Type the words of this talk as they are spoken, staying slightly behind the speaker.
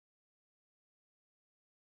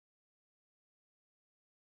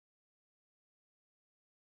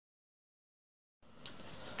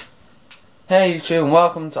Hey YouTube and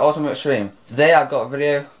welcome to Ultimate Extreme. Today I got a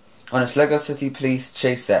video on this LEGO City Police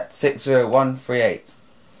chase set 60138.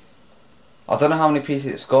 I don't know how many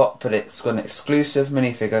pieces it's got, but it's got an exclusive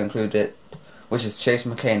minifigure included, which is Chase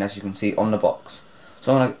McCain, as you can see on the box.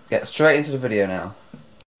 So I'm going to get straight into the video now.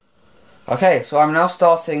 Okay, so I'm now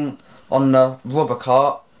starting on the rubber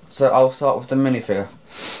cart, so I'll start with the minifigure.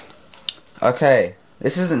 Okay,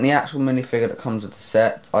 this isn't the actual minifigure that comes with the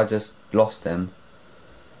set, I just lost him.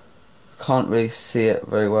 Can't really see it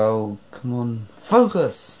very well. Come on,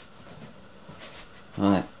 focus!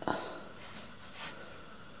 Right.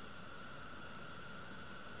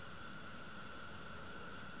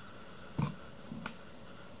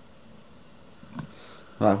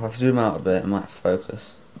 Right, if I zoom out a bit, it might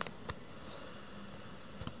focus.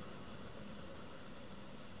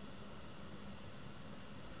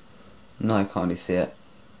 No, I can't really see it.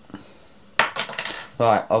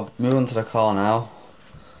 Right, I'll move on to the car now.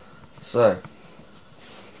 So,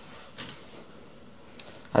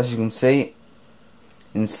 as you can see,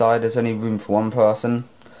 inside there's only room for one person.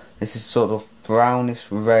 This is sort of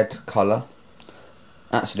brownish red colour.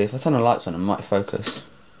 Actually, if I turn the lights on, it might focus.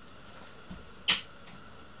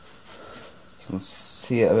 You can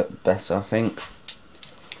see it a bit better, I think.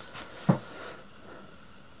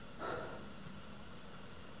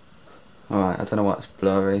 Alright, I don't know why it's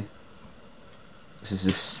blurry. This is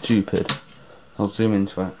just stupid. I'll zoom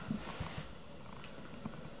into it.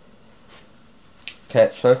 Okay,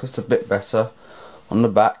 it's focused a bit better. On the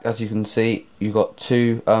back, as you can see, you've got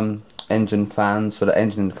two engine fans for the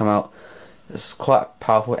engine to come out. It's quite a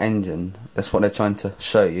powerful engine. That's what they're trying to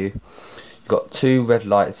show you. You've got two red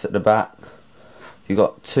lights at the back. You've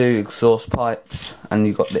got two exhaust pipes, and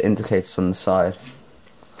you've got the indicators on the side.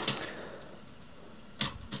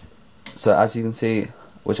 So as you can see,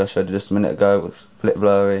 which I showed you just a minute ago, it was a bit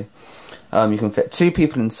blurry. You can fit two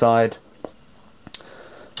people inside.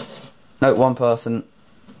 No, one person.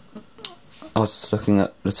 I was just looking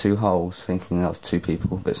at the two holes thinking that was two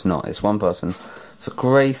people, but it's not, it's one person. It's a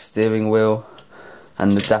grey steering wheel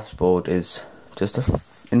and the dashboard is just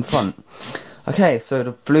in front. Okay, so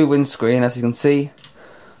the blue windscreen, as you can see,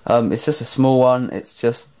 it's just a small one. It's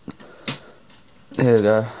just, here we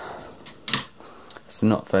go, it's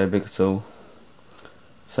not very big at all.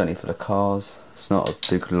 It's only for the cars, it's not a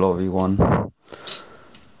big lorry one.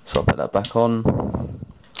 So I'll put that back on.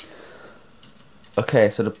 Okay,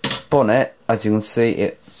 so the bonnet, as you can see,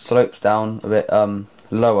 it slopes down a bit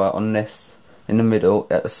lower on this, in the middle,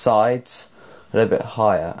 at the sides, a little bit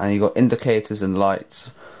higher, and you've got indicators and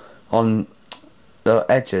lights on the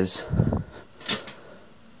edges.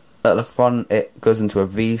 At the front, it goes into a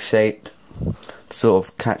V shape to sort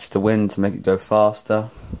of catch the wind to make it go faster.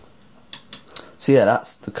 So yeah,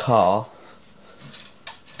 that's the car.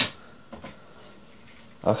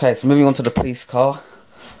 Okay, so moving on to the police car.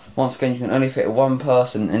 Once again, you can only fit one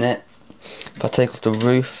person in it. If I take off the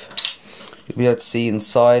roof, you'll be able to see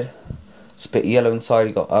inside. It's a bit yellow inside.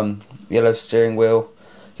 You've got yellow steering wheel,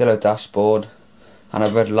 yellow dashboard, and a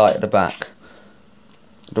red light at the back.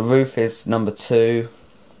 The roof is number 2,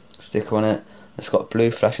 sticker on it. It's got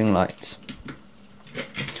blue flashing lights.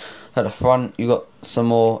 At the front, you've got some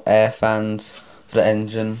more air fans for the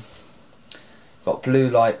engine. Got blue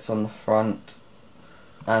lights on the front,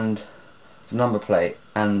 and the number plate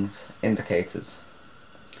and indicators.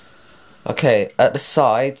 Okay, at the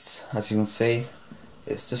sides, as you can see,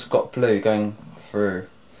 it's just got blue going through.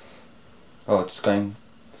 Oh, it's going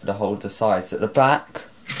for the whole of the sides. At the back,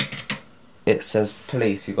 it says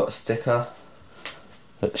police. You've got a sticker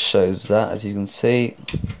that shows that, as you can see.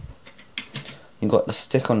 You've got the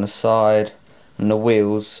stick on the side, and the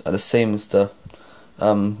wheels are the same as the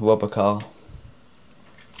rubber car.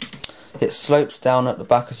 It slopes down at the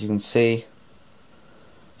back, as you can see,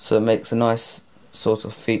 so it makes a nice sort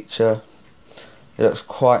of feature. It looks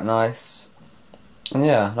quite nice, and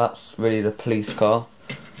yeah, that's really the police car.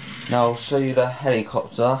 Now I'll show you the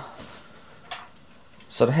helicopter.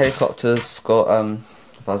 So the helicopter's got,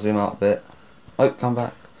 if I zoom out a bit, oh, come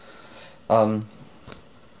back.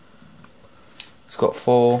 It's got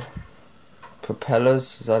 4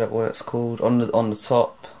 propellers, is that what it's called, on the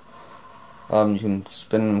top. You can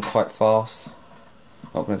spin them quite fast.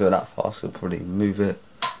 Not going to do it that fast, we'll probably move it.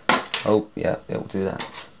 Oh yeah, it will do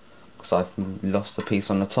that, because I've lost the piece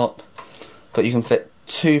on the top. But you can fit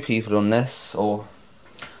 2 people on this, or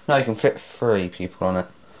no, you can fit 3 people on it.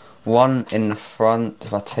 One in the front.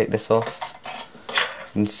 If I take this off,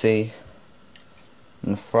 you can see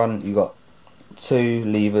in the front you got 2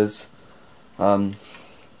 levers, a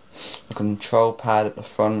control pad at the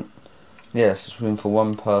front. Yes, there's room for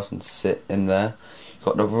one person to sit in there.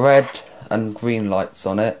 Got the red and green lights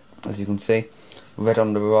on it, as you can see. Red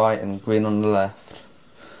on the right and green on the left.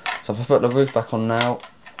 So if I put the roof back on now,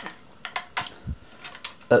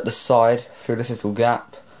 at the side, through this little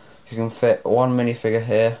gap, you can fit one minifigure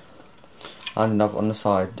here and another on the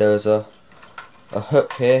side. There is a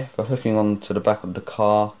hook here for hooking onto the back of the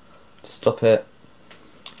car to stop it.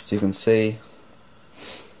 As you can see,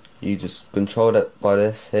 you just control it by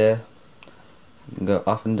this here. You can go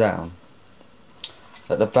up and down.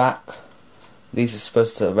 At the back, these are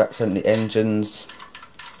supposed to represent the engines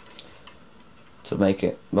to make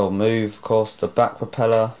it move, of course, the back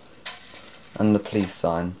propeller and the police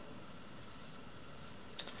sign.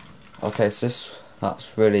 Okay, so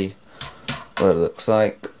that's really what it looks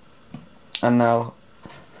like. And now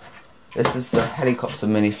this is the helicopter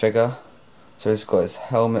minifigure. So he's got his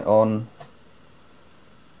helmet on,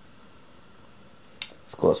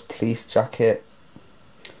 he's got his police jacket.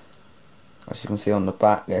 As you can see on the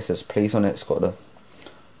back, it says police on it. It's got the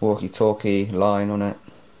walkie-talkie line on it.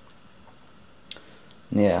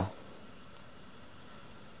 Yeah.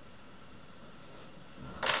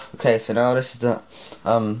 Okay, so now this is the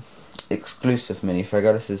exclusive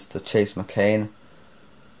minifigure. This is the Chase McCain.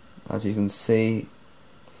 As you can see,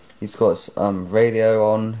 he's got his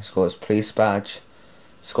radio on. He's got his police badge.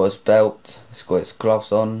 He's got his belt. He's got his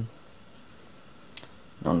gloves on.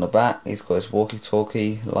 And on the back, he's got his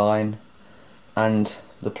walkie-talkie line and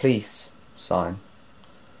the police sign.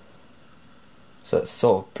 So it's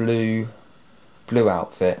sort of blue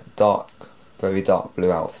outfit, very dark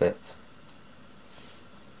blue outfit.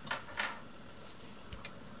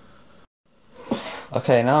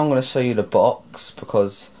 Okay, now I'm going to show you the box,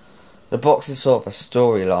 because the box is sort of a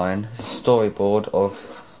storyline. It's a storyboard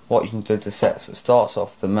of what you can do to the sets. It starts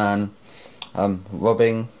off the man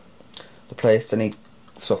robbing the place, then he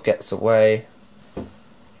sort of gets away.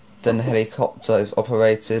 Then the helicopter is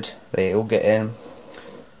operated, they all get in,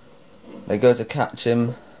 they go to catch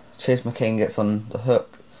him. Chase McCain gets on the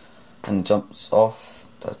hook and jumps off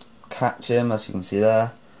to catch him, as you can see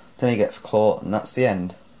there. Then he gets caught, and that's the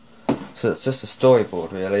end. So it's just a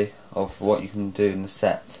storyboard really of what you can do in the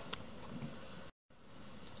set.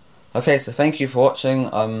 Okay, so thank you for watching.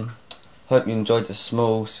 Hope you enjoyed this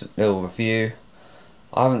small little review.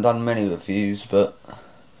 I haven't done many reviews, but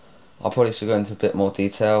I probably should go into a bit more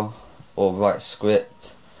detail or write a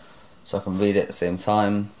script so I can read it at the same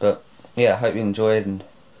time. But yeah, I hope you enjoyed, and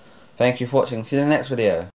thank you for watching. See you in the next video.